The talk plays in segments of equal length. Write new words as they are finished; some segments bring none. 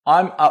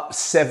I'm up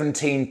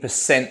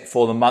 17%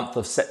 for the month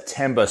of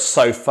September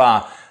so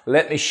far.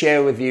 Let me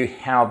share with you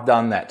how I've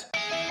done that.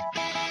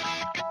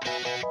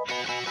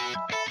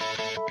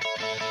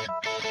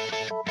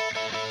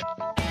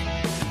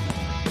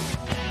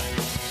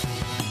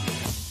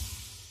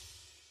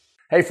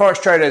 Hey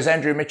Forex traders,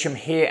 Andrew Mitchum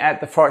here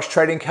at the Forex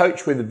Trading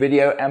Coach with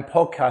video and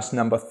podcast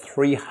number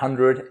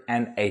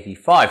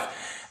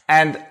 385.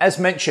 And as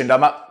mentioned,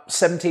 I'm up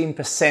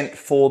 17%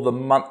 for the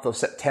month of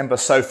September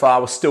so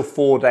far, with still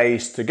 4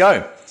 days to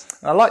go.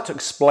 And I'd like to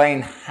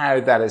explain how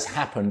that has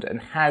happened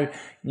and how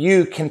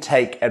you can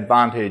take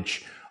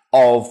advantage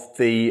of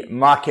the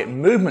market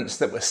movements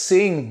that we're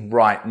seeing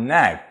right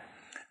now.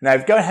 Now,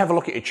 if you go and have a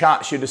look at your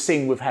charts, you'd have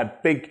seen we've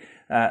had big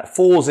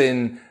falls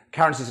in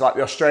currencies like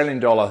the Australian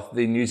dollar,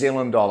 the New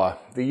Zealand dollar,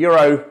 the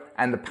euro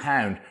and the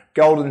pound.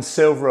 Gold and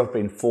silver have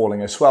been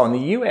falling as well. And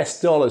the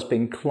US dollar has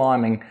been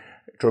climbing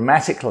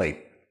dramatically.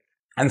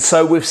 And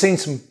so we've seen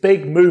some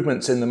big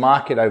movements in the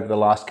market over the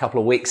last couple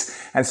of weeks.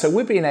 And so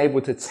we've been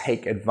able to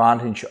take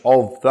advantage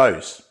of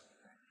those.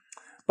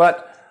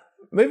 But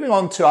moving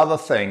on to other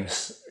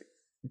things,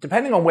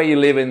 depending on where you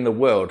live in the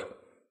world,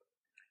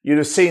 you'd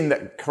have seen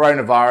that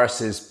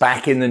coronavirus is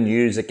back in the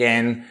news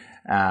again.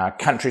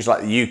 Countries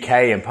like the UK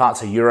and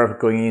parts of Europe are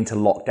going into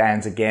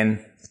lockdowns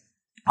again.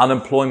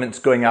 Unemployment's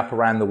going up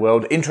around the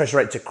world. Interest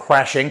rates are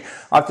crashing.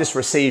 I've just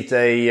received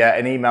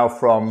an email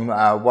from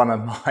one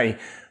of my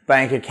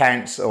bank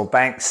accounts or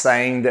banks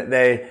saying that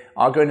they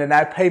are going to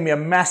now pay me a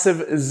massive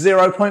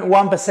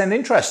 0.1%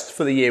 interest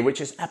for the year, which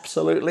is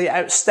absolutely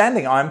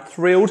outstanding. I'm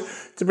thrilled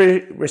to be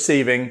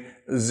receiving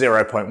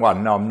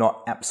 0.1. No, I'm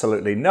not.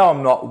 Absolutely. No,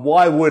 I'm not.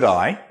 Why would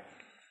I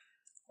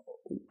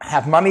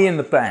have money in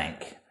the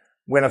bank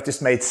when I've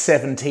just made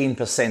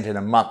 17% in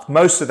a month?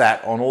 Most of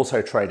that on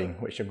auto trading,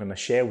 which I'm going to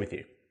share with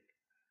you.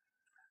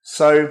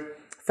 So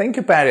think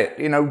about it.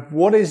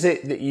 What is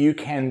it that you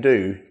can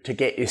do to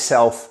get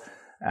yourself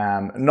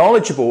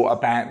knowledgeable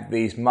about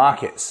these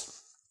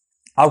markets?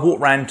 I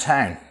walked around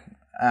town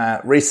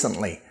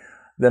recently.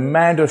 The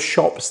amount of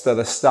shops that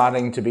are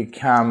starting to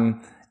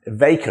become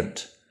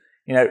vacant,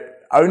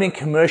 owning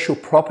commercial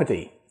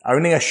property,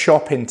 owning a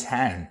shop in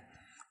town,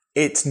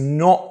 it's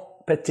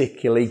not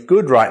particularly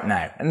good right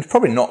now, and it's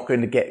probably not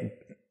going to get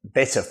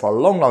better for a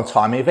long, long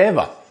time, if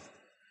ever.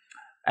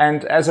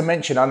 And as I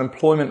mentioned,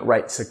 unemployment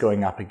rates are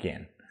going up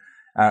again.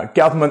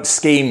 Government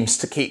schemes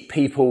to keep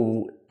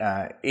people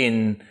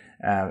in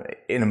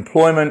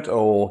employment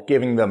or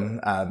giving them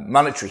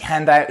monetary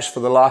handouts for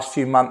the last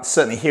few months,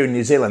 certainly here in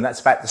New Zealand, that's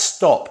about to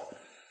stop.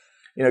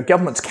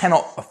 Governments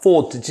cannot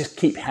afford to just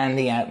keep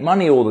handing out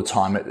money all the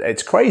time.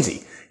 It's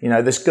crazy.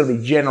 There's going to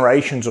be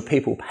generations of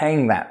people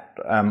paying that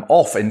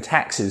off in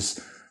taxes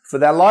for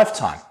their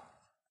lifetime.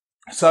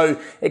 So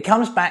it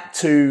comes back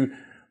to,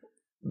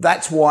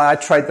 that's why I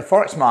trade the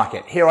Forex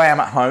market. Here I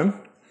am at home,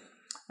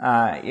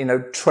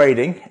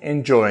 trading,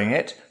 enjoying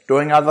it,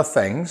 doing other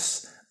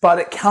things, but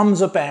it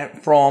comes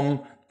about from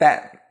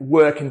that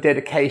work and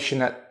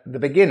dedication at the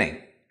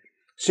beginning.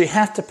 So you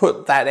have to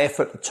put that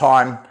effort,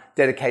 time,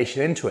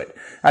 dedication into it.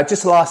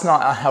 Just last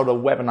night I held a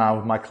webinar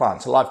with my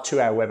clients, a live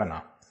 2-hour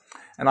webinar.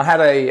 And I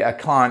had a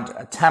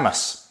client,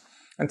 Tamas,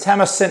 and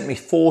Tamas sent me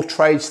 4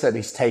 trades that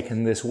he's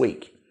taken this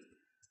week.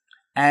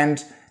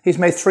 And he's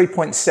made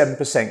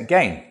 3.7%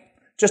 gain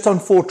just on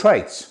 4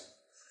 trades.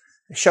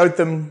 I showed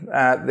them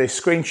the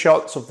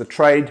screenshots of the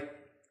trade,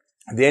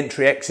 the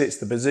entry exits,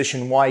 the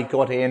position, why he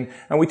got in.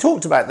 And we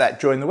talked about that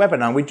during the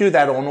webinar. And we do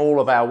that on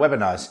all of our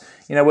webinars.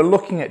 We're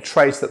looking at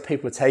trades that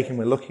people are taking.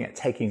 We're looking at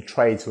taking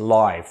trades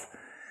live.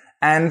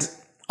 And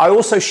I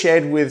also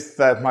shared with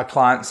my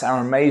clients our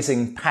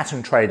amazing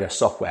Pattern Trader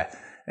software.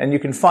 And you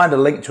can find a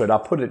link to it. I'll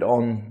put it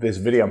on this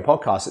video and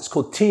podcast. It's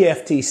called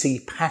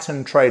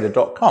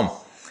tftcpatterntrader.com.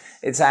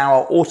 It's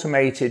our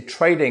automated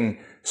trading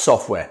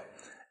software.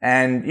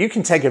 And you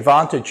can take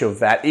advantage of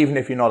that even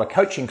if you're not a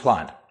coaching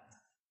client.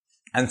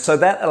 And so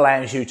that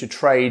allows you to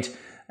trade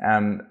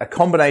a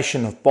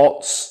combination of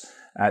bots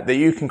that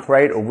you can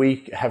create, or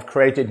we have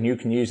created, and you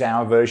can use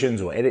our versions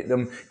or edit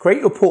them.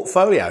 Create your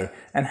portfolio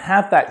and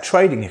have that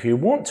trading if you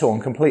want to on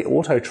complete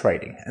auto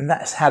trading. And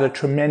that's had a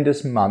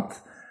tremendous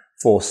month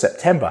for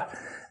September.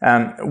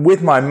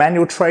 With my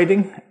manual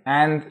trading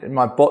and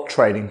my bot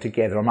trading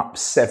together, I'm up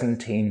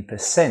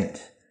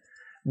 17%.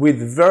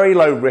 With very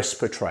low risk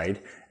per trade,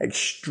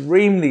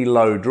 extremely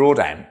low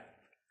drawdown.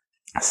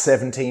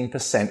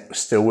 17%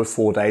 still with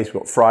 4 days.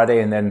 We've got Friday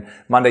and then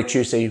Monday,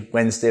 Tuesday,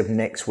 Wednesday of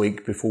next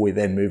week before we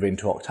then move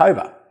into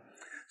October.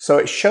 So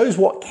it shows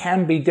what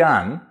can be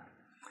done,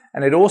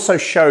 and it also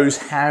shows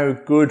how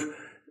good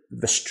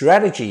the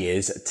strategy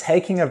is at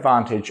taking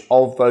advantage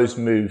of those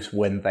moves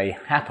when they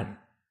happen.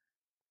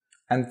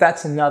 And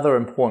that's another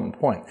important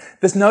point.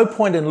 There's no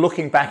point in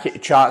looking back at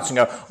your charts and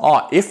go,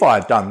 if I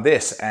had done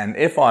this and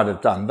if I'd have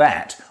done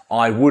that,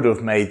 I would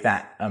have made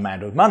that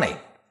amount of money.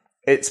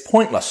 It's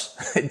pointless.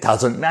 It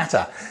doesn't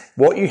matter.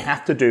 What you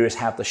have to do is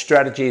have the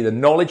strategy, the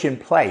knowledge in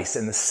place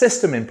and the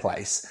system in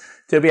place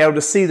to be able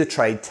to see the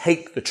trade,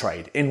 take the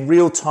trade in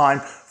real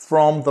time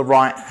from the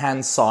right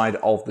hand side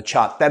of the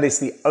chart. That is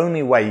the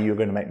only way you're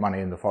going to make money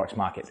in the Forex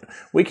market.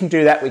 We can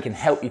do that. We can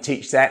help you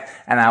teach that,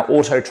 and our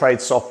auto trade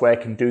software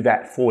can do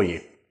that for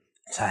you.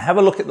 So have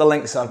a look at the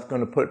links I'm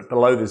going to put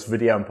below this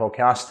video and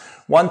podcast.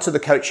 One to the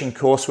coaching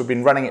course. We've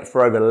been running it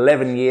for over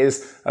 11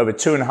 years. Over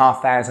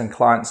 2,500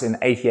 clients in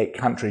 88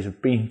 countries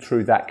have been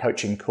through that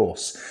coaching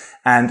course.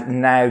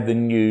 And now the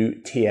new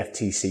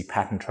TFTC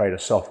Pattern Trader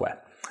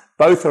software.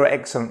 Both are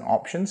excellent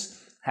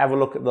options. Have a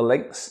look at the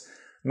links.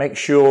 Make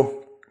sure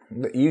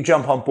that you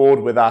jump on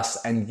board with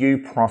us and you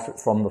profit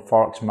from the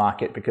Forex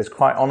market, because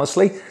quite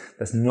honestly,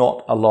 there's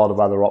not a lot of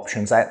other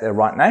options out there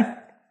right now.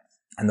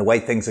 And the way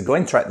things are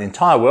going throughout the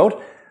entire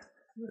world,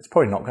 it's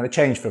probably not going to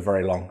change for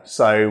very long.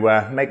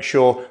 So make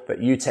sure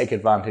that you take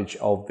advantage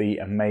of the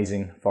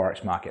amazing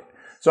Forex market.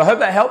 So I hope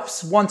that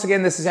helps. Once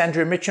again, this is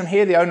Andrew Mitchum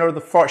here, the owner of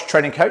the Forex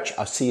Trading Coach.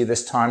 I'll see you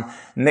this time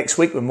next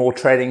week with more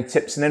trading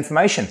tips and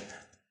information.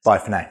 Bye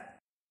for now.